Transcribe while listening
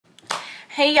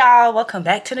Hey y'all, welcome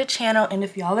back to the channel, and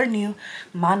if y'all are new,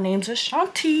 my name's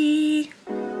Shanti.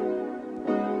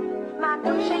 My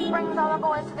milkshake brings all the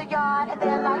boys to the yard, and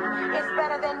they're like, it's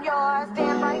better than yours.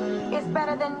 Damn right, it's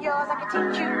better than yours. I can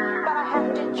teach you, but I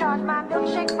have to charge. My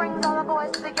milkshake brings all the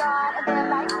boys to the yard, and they're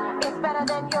like, it's better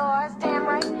than yours. Damn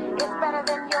right, it's better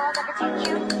than yours. I can teach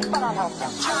you, but I have to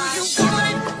charge.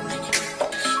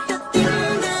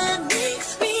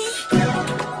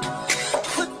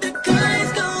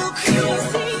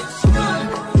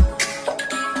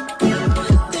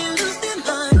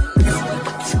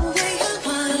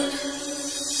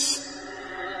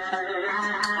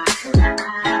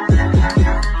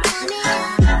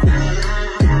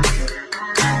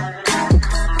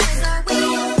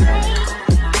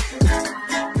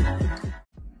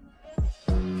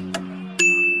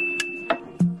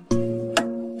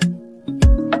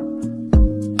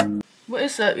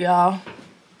 What's up, y'all?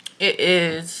 It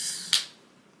is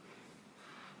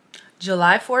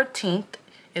July 14th.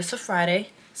 It's a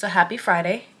Friday. So happy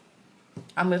Friday.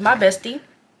 I'm with my bestie.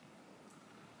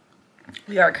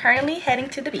 We are currently heading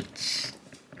to the beach.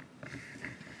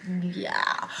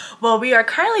 Yeah. Well, we are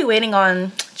currently waiting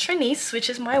on Trinice, which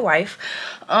is my wife.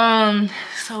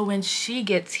 So when she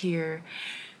gets here,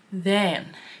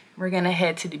 then we're gonna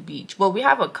head to the beach. Well, we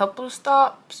have a couple of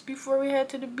stops before we head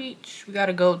to the beach. We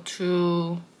gotta go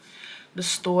to the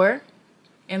store,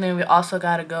 and then we also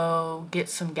gotta go get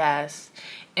some gas,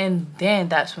 and then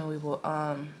that's when we will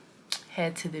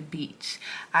head to the beach.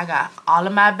 I got all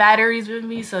of my batteries with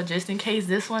me, so just in case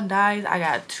this one dies, I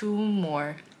got 2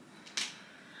 more.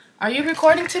 Are you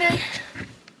recording today?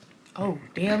 Oh,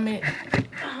 damn it. I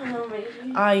don't know,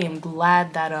 maybe. I am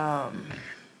glad that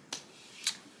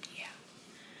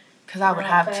because I would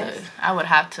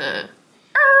have to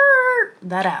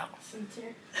that out.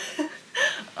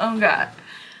 Oh God.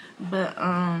 But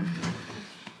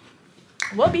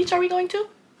what beach are we going to? I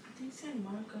think San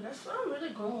Monica. That's what I'm really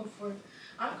going for.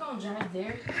 I'm gonna drive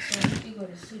there so he go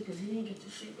to sleep because he didn't get to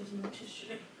sleep as much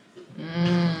yesterday.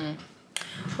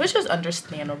 Which is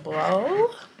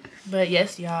understandable. But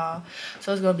yes, y'all.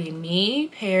 So it's gonna be me,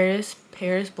 Paris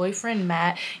boyfriend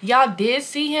Matt. Y'all did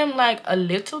see him like a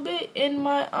little bit in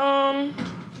my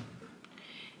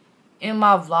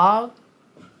vlog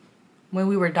when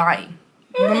we were dying.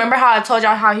 Remember how I told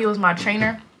y'all how he was my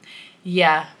trainer?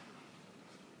 Yeah.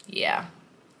 And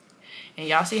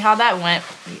y'all see how that went.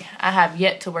 I have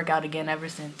yet to work out again ever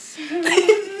since.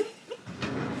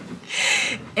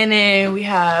 And then we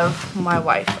have my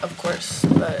wife, of course,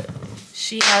 but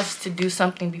she has to do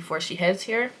something before she heads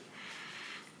here.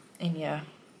 And yeah,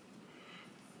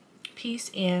 peace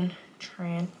and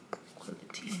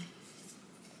tranquility.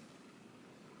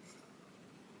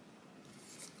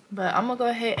 But I'm gonna go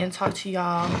ahead and talk to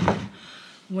y'all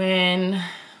when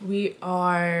we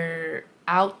are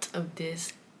out of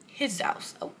his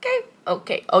house. Okay.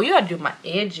 Oh, you gotta do my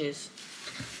edges.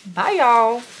 Bye,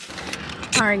 y'all.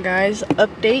 All right, guys,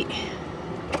 update.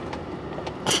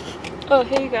 Oh,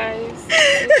 hey guys.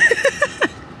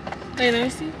 Wait, let me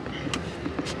see.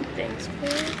 Thanks, bro.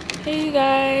 Hey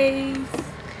guys.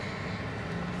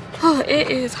 Oh, it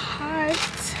is hot.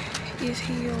 It's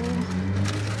here.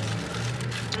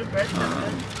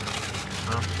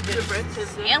 The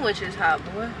sandwich is hot,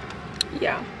 boy.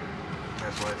 Yeah.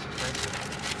 That's why it's expensive.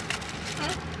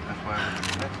 That's why it's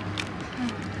expensive.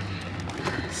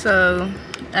 So,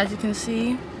 as you can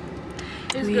see,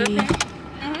 It's we good.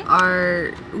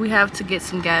 we have to get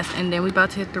some gas, and then we about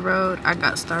to hit the road. I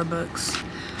got Starbucks.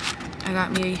 I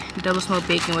got me double smoked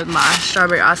bacon with my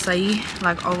strawberry acai,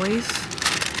 like always.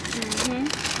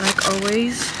 Like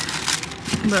always.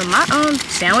 But my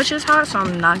sandwich is hot, so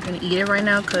I'm not gonna eat it right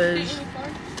now, cause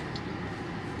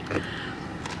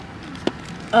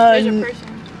There's a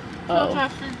person. oh.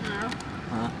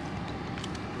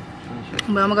 But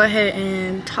I'm gonna go ahead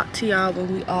and talk to y'all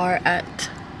when we are at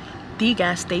the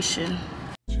gas station.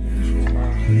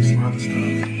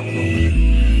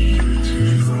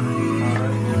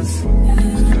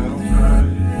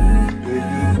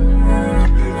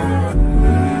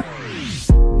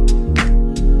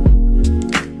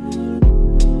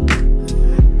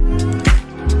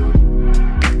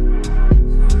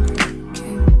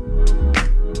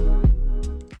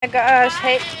 Gosh,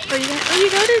 hey, where you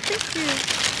going? Thank you.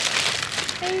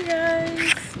 Hey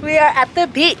guys, we are at the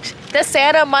beach, the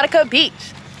Santa Monica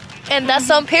beach, and that's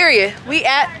on period. We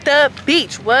at the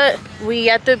beach. What? We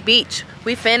at the beach.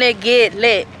 We finna get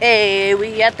lit. Hey,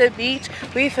 we at the beach.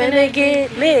 We finna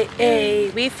get lit. Hey,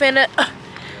 we finna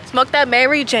smoke that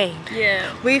Mary Jane.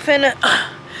 Yeah. We finna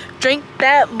drink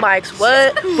that Mike's.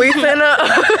 What? We finna.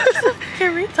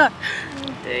 Can we talk?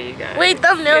 There you go. Wait,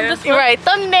 thumbnail. Yeah. Just right,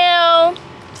 thumbnail.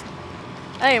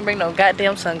 I didn't bring no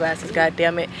goddamn sunglasses,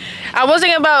 goddamn it. I was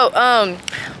thinking about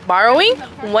borrowing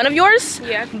one of yours.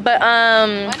 Yeah. But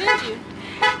Why didn't you?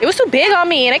 it was too big on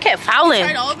me and it kept fouling. You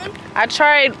tried all of them? I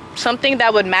tried something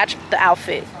that would match the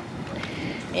outfit.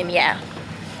 And yeah.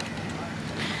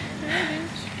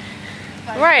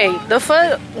 Right, the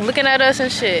fuck, looking at us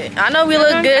and shit. I know we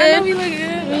look good. I know we look good.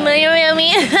 You know what I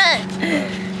mean?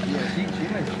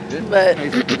 But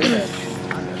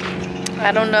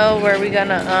I don't know where we're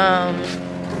gonna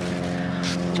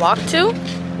walk to.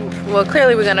 Well,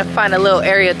 clearly we're gonna find a little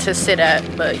area to sit at,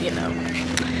 but you know,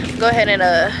 go ahead and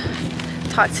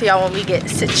talk to y'all when we get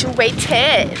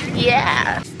situated.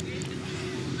 Yeah.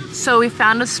 So we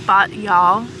found a spot,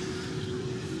 y'all,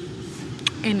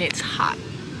 and it's hot.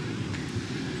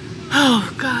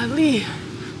 Oh golly,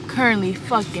 I'm currently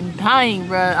fucking dying,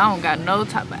 bruh. I don't got no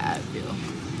type of Advil.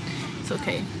 It's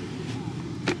okay.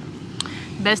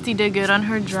 Bestie did good on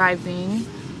her driving.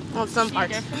 On some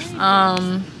parts.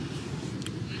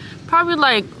 Probably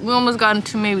like we almost got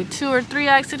into maybe 2 or 3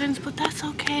 accidents, but that's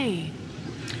okay.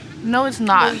 No, it's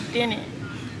not. But we didn't.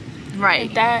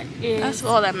 Right. And that's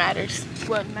all that matters.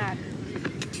 What matters.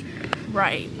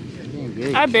 Right.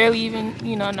 I barely even,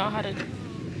 know how to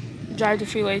drive the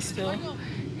freeway still.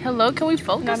 Hello, can we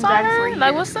focus I'm on driving her? for a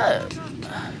Like, year. what's up?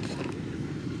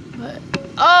 But,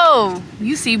 oh,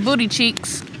 you see booty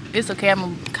cheeks. It's okay, I'm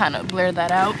gonna kind of blur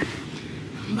that out.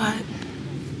 But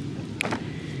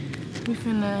we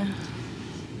finna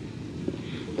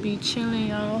be chilling,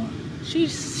 y'all.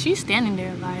 She's standing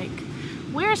there like,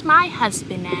 where's my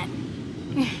husband at?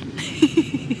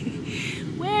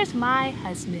 Where's my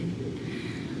husband?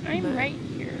 I'm right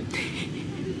here.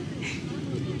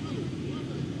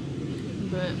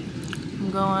 But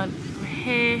I'm going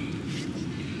ahead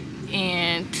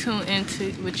and tune into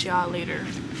it with y'all later.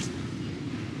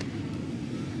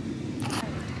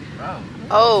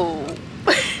 Oh.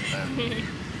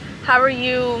 How are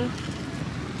you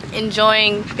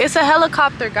enjoying? It's a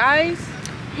helicopter, guys.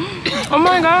 Oh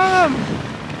my god.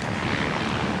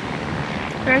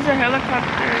 There's a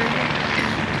helicopter.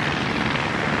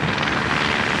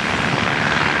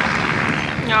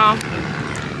 No.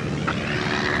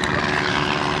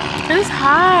 It's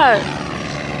hot.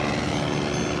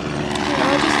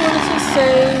 I just wanted to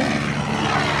say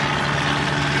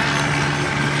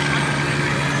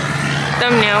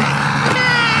thumbnail.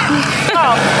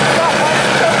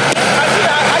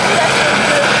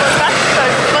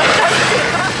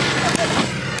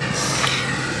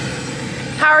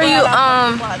 How are you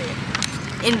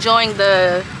enjoying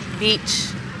the beach?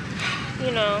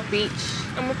 Beach.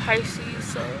 I'm a Pisces,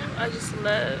 so I just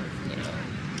love,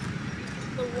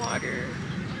 the water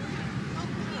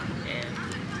and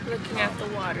looking at the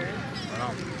water.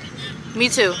 Me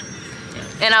too.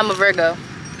 And I'm a Virgo.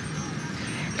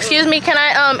 Excuse me, can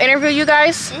I interview you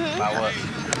guys? About what?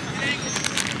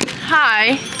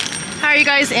 Hi. How are you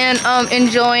guys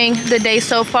enjoying the day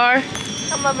so far?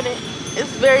 I'm loving it. It's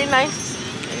very nice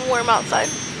and warm outside.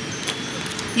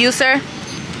 You, sir?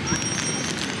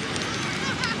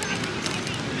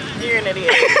 You're an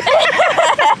idiot.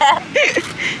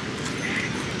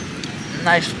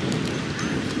 Nice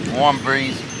warm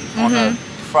breeze on a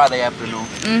Friday afternoon.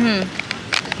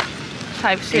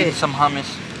 Type Eating shit. some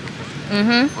hummus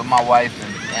with my wife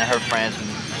and her friends. And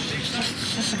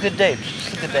it's just a good day.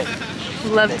 Just a good day.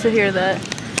 Love to hear that.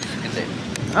 Just a good day.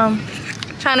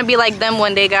 Trying to be like them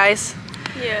one day, guys.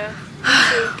 Yeah.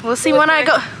 We'll see when I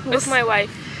go. With my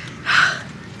wife.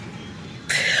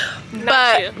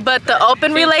 But the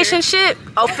open relationship,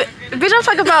 bitch, I'm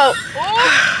talking about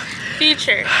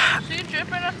Future.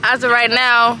 as of right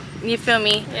now. You feel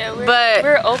me? Yeah, but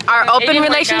we're open. our It open didn't work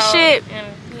relationship. out, and,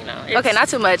 Okay, not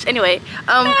too much. Anyway,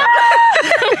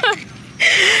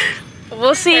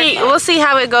 we'll see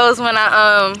how it goes when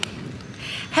I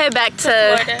head back to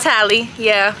Florida. Tally.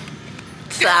 Yeah.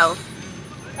 So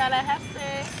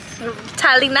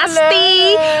Tally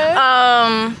nasty.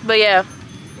 But yeah.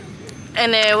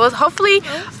 And then we'll hopefully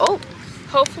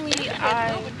Hopefully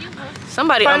I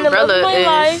somebody find the love umbrella of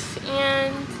my is life,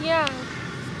 and yeah.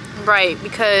 right,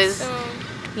 because So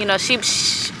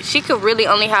she could really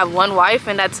only have one wife,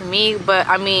 and that's me. But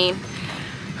I mean,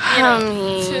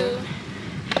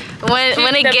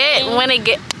 when it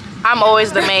get, I'm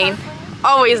always the main,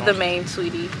 always the main,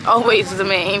 sweetie, always the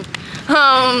main.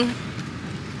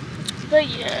 But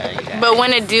yeah, you guys. But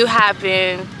when it do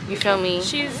happen, you feel me?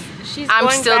 She's I'm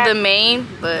going still back. the main,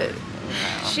 but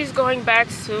She's going back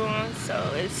soon,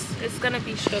 so it's gonna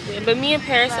be struggling. But me and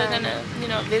Paris are gonna,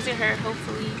 visit her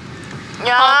hopefully.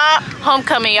 yeah,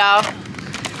 homecoming, y'all.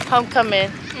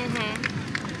 Homecoming.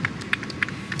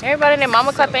 Everybody and their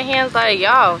mama clapping hands like,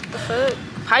 y'all, the fuck?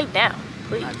 Pipe down.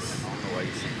 please. I don't know why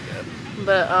you saying that.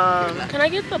 But Can I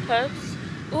get the puffs?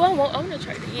 Oh, I want to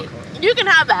try to eat one. You can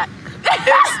have that.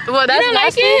 well, that's You don't like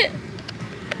nasty. it?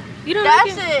 You don't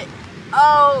That's like it? it.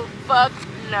 Oh, fuck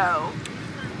no.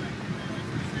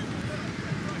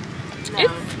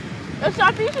 No. It's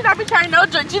not, you should not be trying no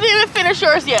drinks. You didn't even finish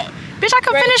yours yet. Bitch, I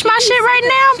can Right, finish she my be shit right sipping-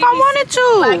 now if she I be wanted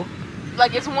to.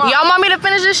 Like it's wine. Y'all want me to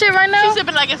finish this shit right now? She's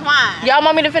sipping like it's wine. Y'all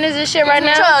want me to finish this shit right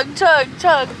now? Chug, chug,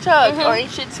 chug, chug. Or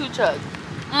ain't shit to chug.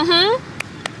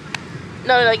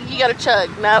 No, like you gotta chug.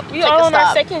 Now We take all a on our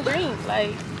stop. second drink.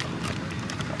 Like,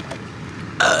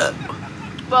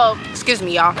 Well, Excuse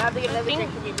me, y'all. I have to get another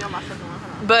drink to be on my second one.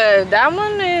 Hold on. But that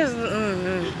one is.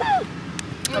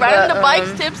 Riding the But,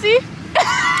 bike's tipsy.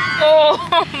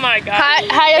 oh my god.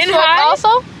 High as And fuck high? also.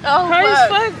 Oh, High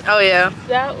as fuck. Oh yeah.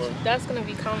 That's gonna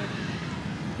be comedy.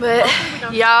 But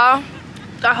y'all,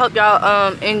 I hope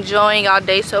y'all enjoying y'all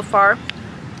day so far.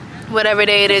 Whatever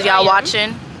day it is y'all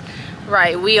watching.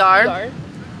 Right, we are.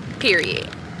 Period.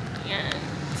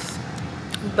 Yes.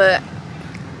 But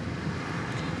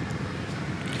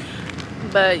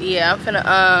yeah, I'm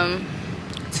finna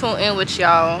tune in with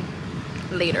y'all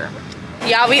later.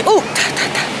 Y'all, we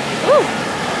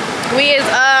we is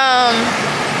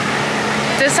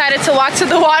decided to walk to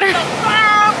the water.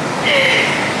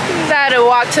 Decided to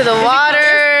walk to the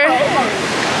water.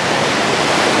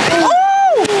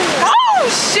 Ooh! Oh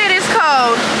shit, it's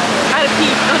cold. I had to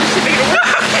pee. Oh, this shit made it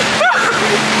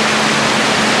worse.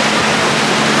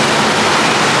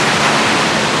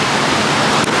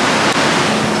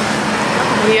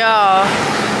 Yeah.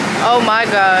 Oh my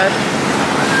god.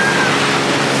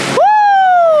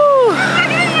 Woo!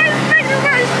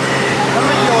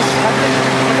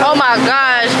 Oh my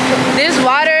gosh. This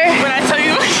water. When I tell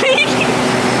you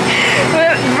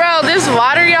Bro, this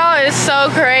water, y'all, is so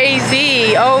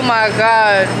crazy. Oh my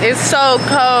god. It's so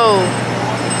cold.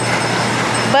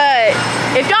 But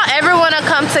if y'all ever want to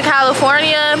come to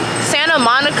California, Santa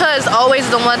Monica is always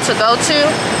the one to go to.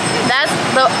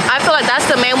 I feel like that's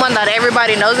the main one that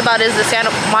everybody knows about is the Santa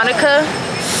Monica.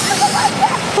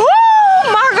 Woo!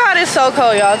 My god, it's so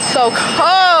cold, y'all. It's so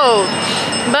cold.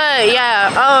 But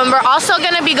yeah, we're also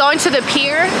gonna be going to the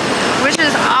pier, which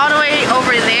is all the way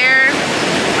over there.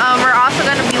 We're also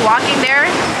gonna be walking there.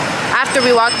 After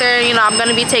we walk there, you know, I'm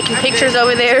gonna be taking pictures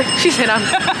over there. She said I'm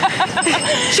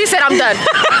done.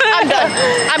 I'm done.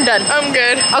 I'm done. I'm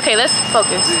good. Okay, let's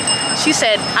focus. She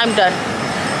said I'm done.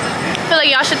 I feel like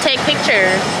y'all should take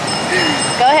pictures.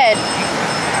 Go ahead.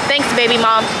 Thanks, baby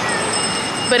mom.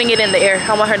 Putting it in the air.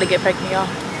 I want her to get pregnant, y'all.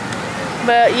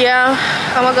 But yeah,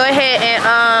 I'm gonna go ahead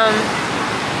and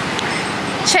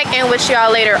check in with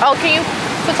y'all later. Oh, can you,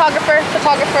 photographer?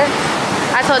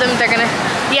 I told them they're gonna.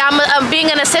 Yeah, I'm being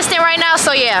an assistant right now,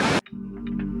 so yeah.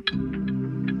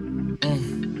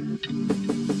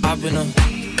 I've been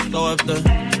throw up the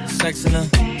sex in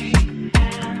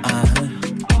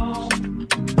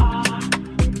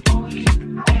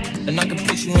and I can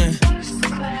put you in.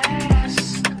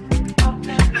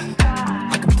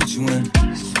 I can put you in.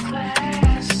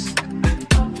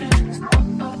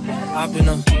 I've been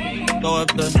throw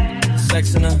up the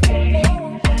sex in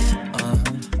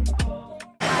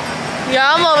Yeah,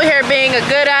 I'm over here being a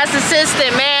good ass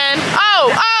assistant, man.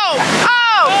 Oh.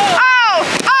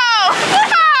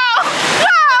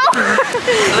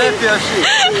 Left your shit.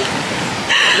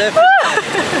 Left it.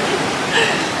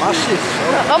 My shit.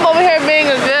 I'm over here being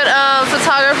a good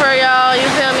photographer, y'all. You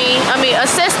feel me? I mean,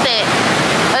 assistant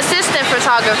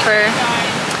photographer.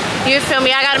 You feel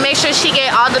me? I gotta make sure she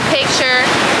get all the picture.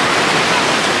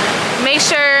 Make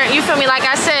sure, you feel me? Like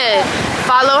I said,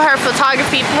 follow her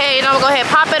photography page. I'm gonna go ahead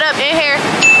and pop it up in here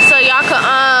so y'all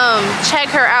can check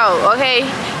her out. Okay?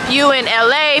 You in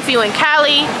LA, if you in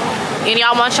Cali, and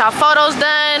y'all want y'all photos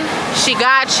done, she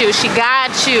got you. She got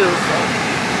you.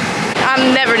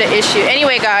 I'm never the issue.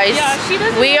 Anyway, guys,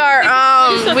 we are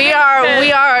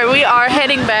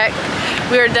heading back.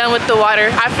 We are done with the water.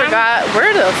 I forgot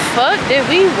where the fuck did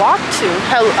we walk to?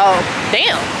 Oh,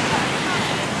 damn.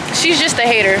 She's just a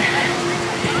hater,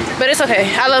 but it's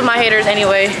okay. I love my haters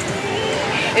anyway.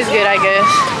 It's good, I guess.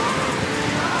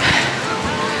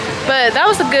 But that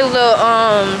was a good little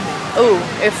ooh,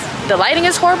 if the lighting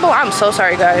is horrible, I'm so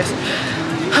sorry, guys.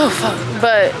 Oh fuck.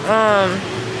 But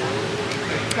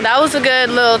that was a good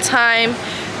little time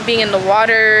being in the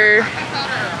water,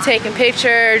 taking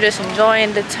pictures, just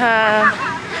enjoying the time.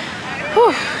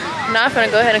 Whew. Now I'm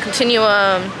gonna go ahead and continue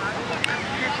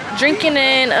drinking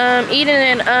and eating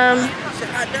and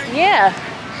yeah.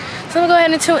 So I'm gonna go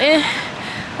ahead and tune in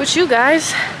with you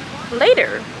guys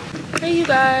later. Hey you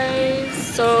guys,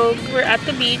 so we're at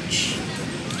the beach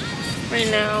right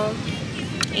now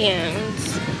and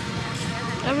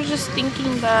I was just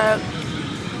thinking that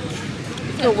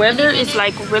the weather is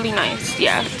like really nice.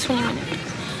 Yeah, 20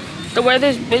 minutes. The weather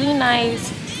is really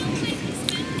nice,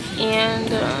 and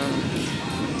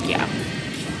yeah.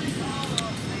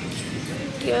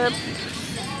 Yep.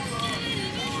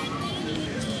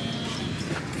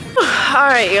 All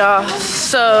right, y'all.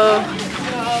 So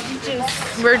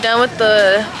we're done with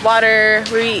the water.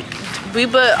 We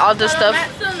put all the stuff.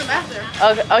 Still in the bathroom.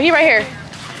 Okay. Oh, he right here.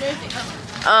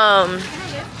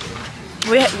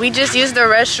 We just used the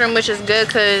restroom, which is good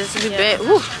because we've been.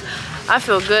 Woo, I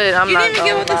feel good. I'm not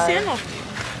gonna lie. sandal.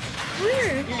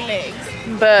 Where? Your legs.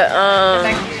 But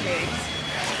Back to your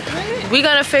legs. we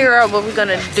gonna figure out what we're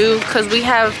gonna do because we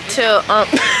have till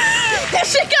That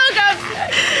shit gonna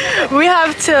go. we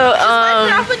have till Wipe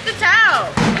it off with the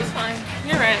towel. It's fine.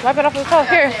 You're right. wipe it off with the towel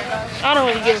here. I don't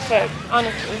really give a fuck,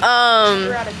 honestly.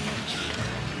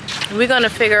 We're gonna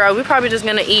figure out. We're probably just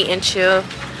gonna eat and chill,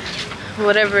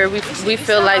 whatever we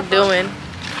feel like doing.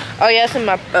 Oh yeah, it's in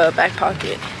my back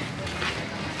pocket.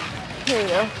 Here you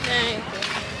go.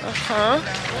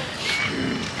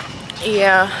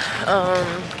 Yeah.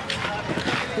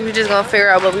 We just gonna figure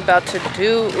out what we about to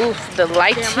do. Oof, the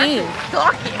lighting.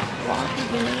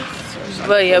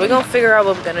 But yeah, we're gonna figure out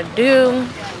what we're gonna do.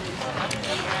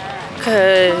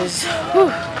 Cause,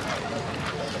 whew.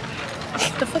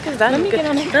 What the fuck is that? Let me get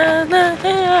on it.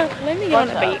 Let me get on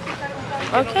the bike.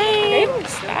 Okay. They don't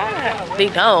stop. They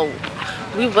don't.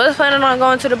 We was planning on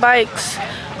going to the bikes,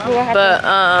 but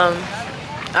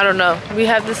I don't know. We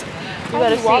have this. We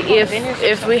gotta see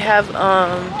if we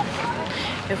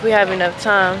have enough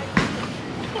time.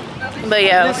 But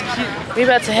yeah, we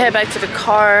about to head back to the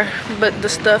car, put the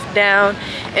stuff down,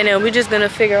 and then we're just gonna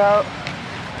figure out.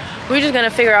 We're just gonna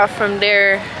figure out from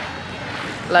there,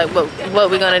 like what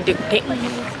we're gonna do.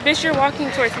 Bitch, you're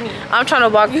walking towards me. I'm trying to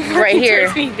walk right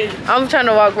here. Me, bitch. I'm trying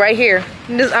to walk right here.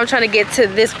 I'm trying to get to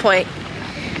this point.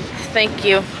 Thank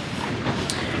you.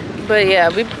 But yeah,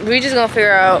 we just gonna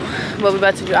figure out what we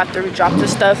about to do after we drop the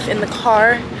stuff in the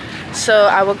car. So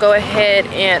I will go ahead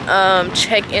and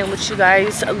check in with you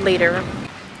guys later.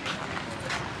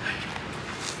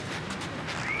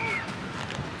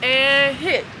 And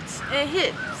hips, and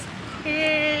hips,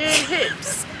 and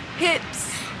hips, hips,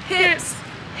 hips,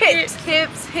 hips,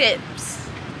 hips, hips.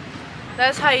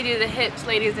 That's how you do the hips,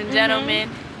 ladies and gentlemen.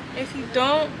 If you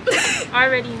don't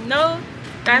already know,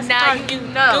 that's Now how you you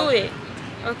know. do it.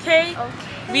 Okay?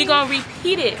 We gonna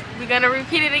repeat it. We're gonna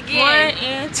repeat it again. 1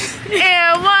 and 2.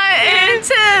 And 1 and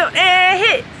 2 and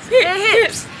hips, and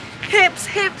hips, hips,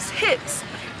 hips, hips,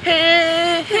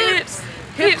 hips,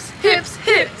 hips, hips,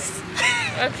 hips.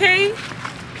 Okay?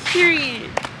 Period.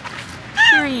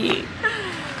 Period.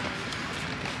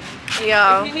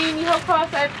 Yo. If you need any help, call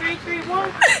us at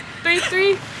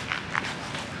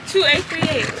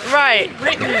 331-33-2838. Right.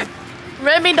 Brittany.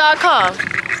 Redme.com.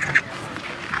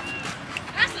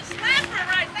 That's a slapper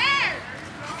right there.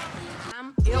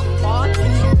 I'm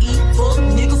L-R-E, fuck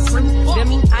nigga free. That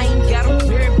mean I ain't gotta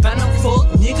worry about no fuck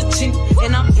nigga chick.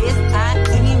 And I'm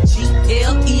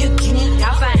S-I-N-G-L-E again.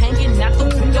 Outside hanging out the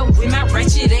window with my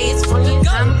ratchet ass friends.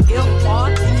 I'm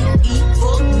L-R-E,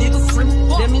 fuck nigga free.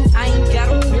 That mean I ain't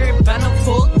gotta worry about no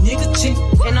fuck nigga chick.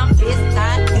 And I'm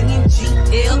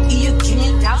S-I-N-G-L-E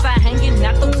again. Outside hanging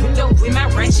out the window with my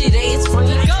ratchet ass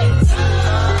friends.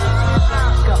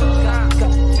 Go, go, go.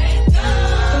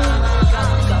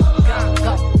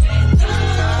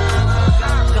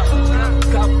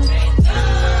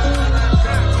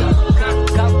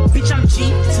 Bitch, I'm G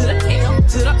to the L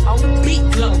to the O, beat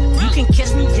glow. You can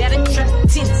catch me at a trap,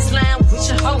 tennis slime with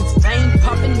your hoes. Rain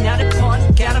popping out at party,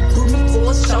 gotta book me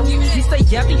for a show. You say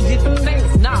I be living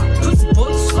fast, nah, pussy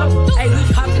boy slow. Hey, we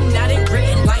hopping out at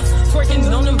red lights, twerking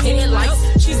on them headlights.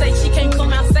 She say she can't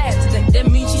come outside today, that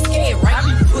means she's scared, right? I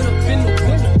be put up in the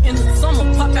winter, in the summer,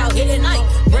 pop out at night.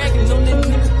 Bragging on that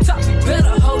nigga top, you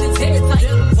better hold his head tight.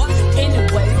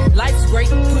 Anyway, life's great,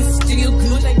 pussy still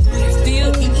good, still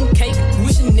eating cake,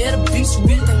 wishing that a bitch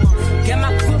would. Got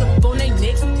my foot up on their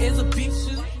neck as a bitch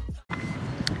should.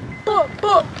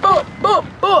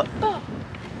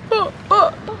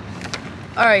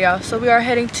 Alright, y'all. So we are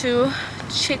heading to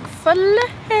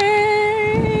Chick-fil-A.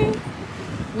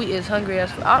 We is hungry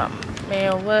as fuck.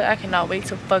 Man, what? I cannot wait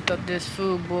to fuck up this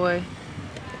food, boy.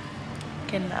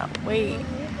 Cannot wait.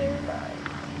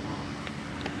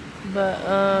 But,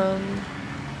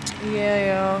 yeah,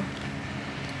 y'all.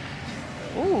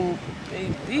 Ooh,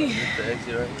 baby. The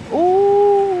exit right here.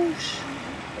 Ooh.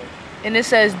 And it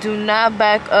says, do not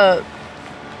back up.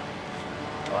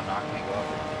 Oh, no, I can't go up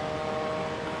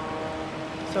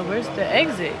So where's the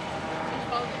exit?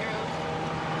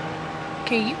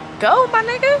 Can you go, my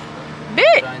nigga?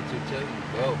 Bitch. I'm trying to tell you,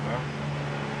 go, bro.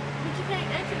 But you can't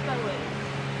exit that way.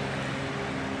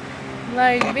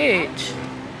 Like, bitch.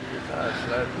 Your tire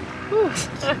slapping.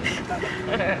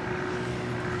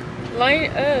 Line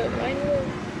up.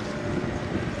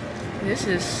 This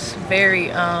is very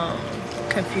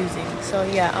confusing. So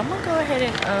yeah, I'm gonna go ahead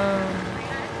and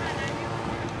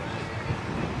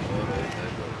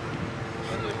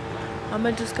I'm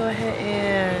gonna just go ahead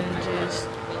and just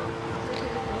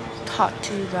talk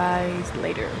to you guys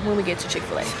later when we get to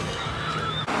Chick-fil-A.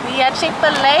 We at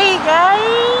Chick-fil-A, guys.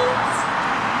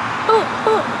 Ooh,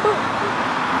 ooh, ooh.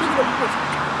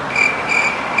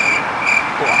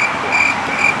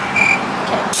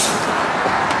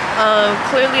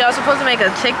 Clearly I was supposed to make a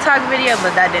TikTok video,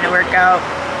 but that didn't work out.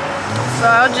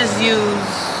 So I'll just use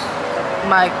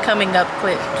my coming up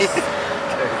clips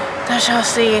that y'all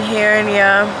see in here, and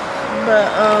yeah. But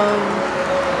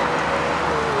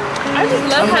I just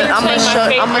love how I'm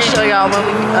gonna show y'all when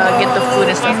we get the food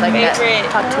and stuff like that.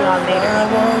 Talk to y'all later.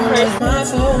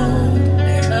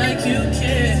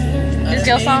 This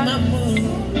your song?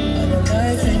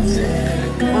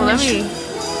 Well, let me.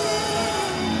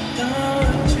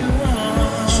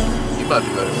 You about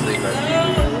to go to sleep right now.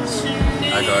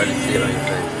 I can already see it on your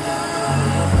face.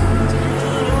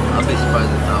 I'll be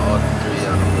surprised if not all three of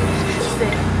y'all don't go to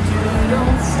sleep.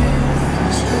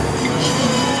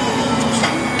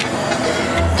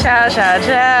 Ciao, ciao,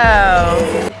 ciao.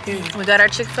 We got our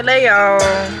Chick-fil-A, y'all.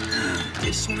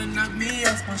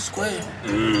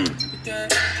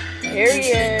 Here he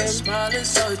is. I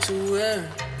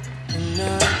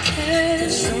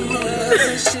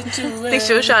think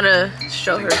she was trying to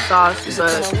show her sauce,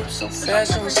 but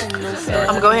I'm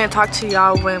gonna go ahead and talk to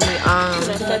y'all when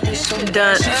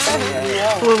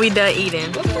we done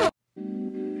eating.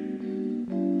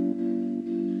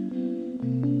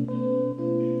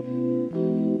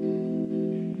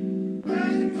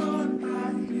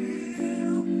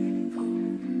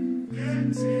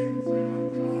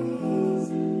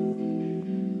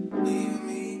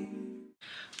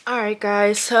 Alright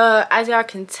guys, so as y'all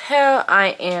can tell, I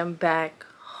am back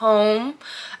home.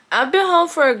 I've been home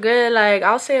for a good, like,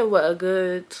 I'll say what, a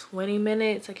good 20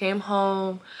 minutes. I came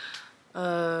home,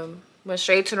 went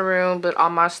straight to the room, put all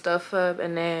my stuff up,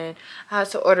 and then I had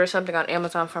to order something on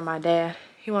Amazon for my dad.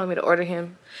 He wanted me to order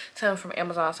him something from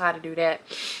Amazon, so I had to do that.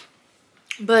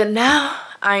 But now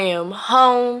I am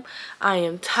home. I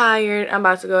am tired. I'm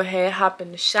about to go ahead, hop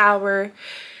in the shower.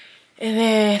 And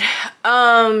then,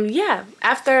 yeah,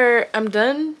 after I'm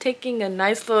done taking a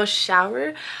nice little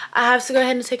shower, I have to go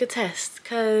ahead and take a test.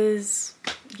 Because,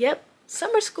 yep,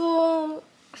 summer school.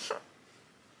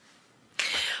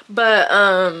 But,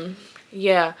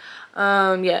 yeah,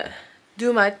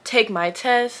 take my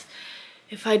test.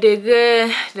 If I did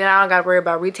good, then I don't gotta worry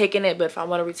about retaking it. But if I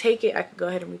want to retake it, I can go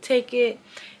ahead and retake it.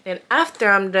 Then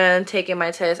after I'm done taking my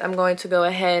test, I'm going to go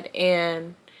ahead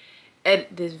and edit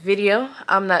this video.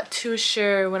 I'm not too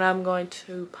sure when I'm going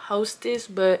to post this,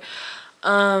 but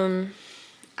I'm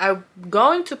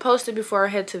going to post it before I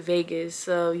head to Vegas.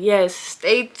 So yes,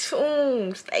 stay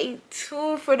tuned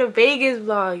for the Vegas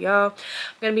vlog, y'all.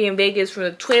 I'm gonna be in Vegas from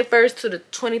the 21st to the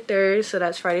 23rd, so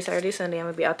that's Friday, Saturday, Sunday. I'm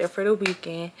gonna be out there for the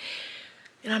weekend,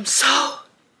 and I'm so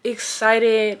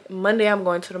excited. Monday I'm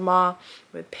going to the mall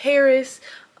with Paris.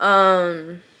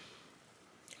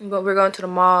 We're going to the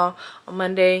mall on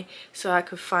Monday so I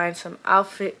could find some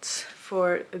outfits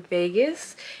for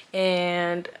Vegas.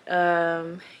 And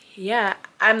yeah,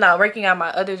 I'm not working at my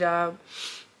other job.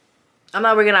 I'm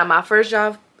not working at my first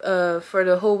job for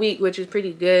the whole week, which is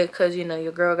pretty good because, you know,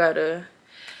 your girl gotta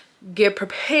get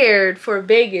prepared for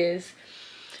Vegas.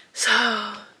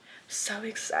 So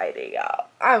excited, y'all.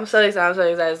 I'm so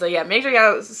excited. So yeah, make sure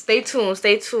y'all stay tuned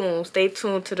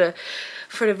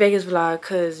for the Vegas vlog,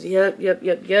 because yep,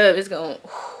 it's gonna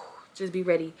just be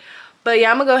ready. But yeah,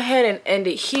 I'm gonna go ahead and end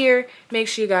it here. Make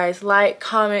sure you guys like,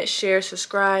 comment, share,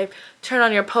 subscribe, turn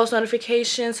on your post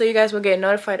notifications so you guys will get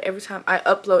notified every time I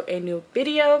upload a new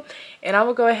video. And I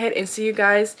will go ahead and see you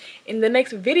guys in the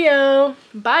next video.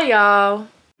 Bye, y'all.